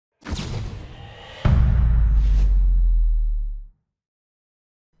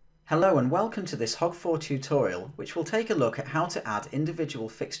Hello and welcome to this Hog4 tutorial, which will take a look at how to add individual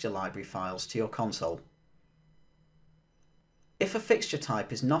fixture library files to your console. If a fixture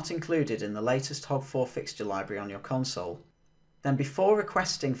type is not included in the latest Hog4 fixture library on your console, then before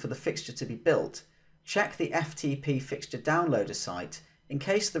requesting for the fixture to be built, check the FTP Fixture Downloader site in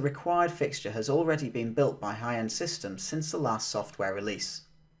case the required fixture has already been built by high-end systems since the last software release.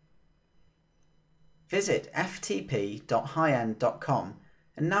 Visit ftp.highend.com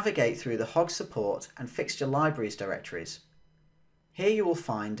and navigate through the Hog Support and Fixture Libraries directories. Here you will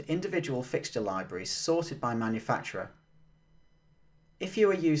find individual fixture libraries sorted by manufacturer. If you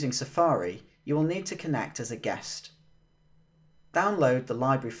are using Safari, you will need to connect as a guest. Download the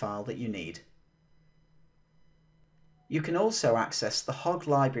library file that you need. You can also access the Hog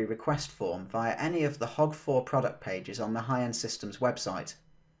Library request form via any of the Hog4 product pages on the High-End Systems website.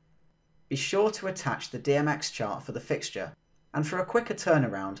 Be sure to attach the DMX chart for the fixture, and for a quicker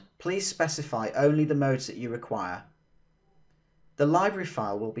turnaround, please specify only the modes that you require. The library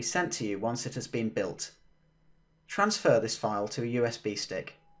file will be sent to you once it has been built. Transfer this file to a USB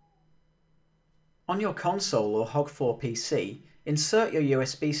stick. On your console or Hog4 PC, insert your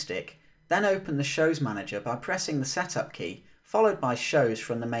USB stick, then open the Shows Manager by pressing the Setup key, followed by Shows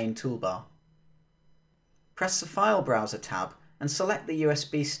from the main toolbar. Press the File Browser tab and select the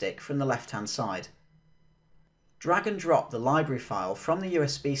USB stick from the left-hand side. Drag and drop the library file from the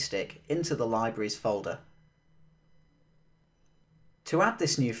USB stick into the Libraries folder. To add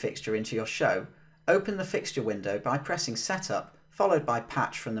this new fixture into your show, open the fixture window by pressing Setup followed by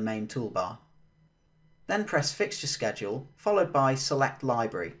Patch from the main toolbar. Then press Fixture Schedule followed by Select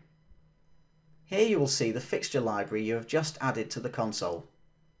Library. Here you will see the fixture library you have just added to the console.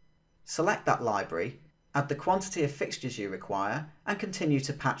 Select that library, add the quantity of fixtures you require, and continue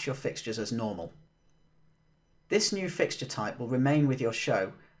to patch your fixtures as normal. This new fixture type will remain with your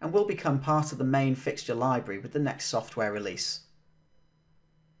show and will become part of the main fixture library with the next software release.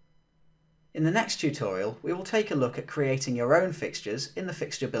 In the next tutorial, we will take a look at creating your own fixtures in the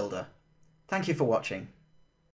Fixture Builder. Thank you for watching.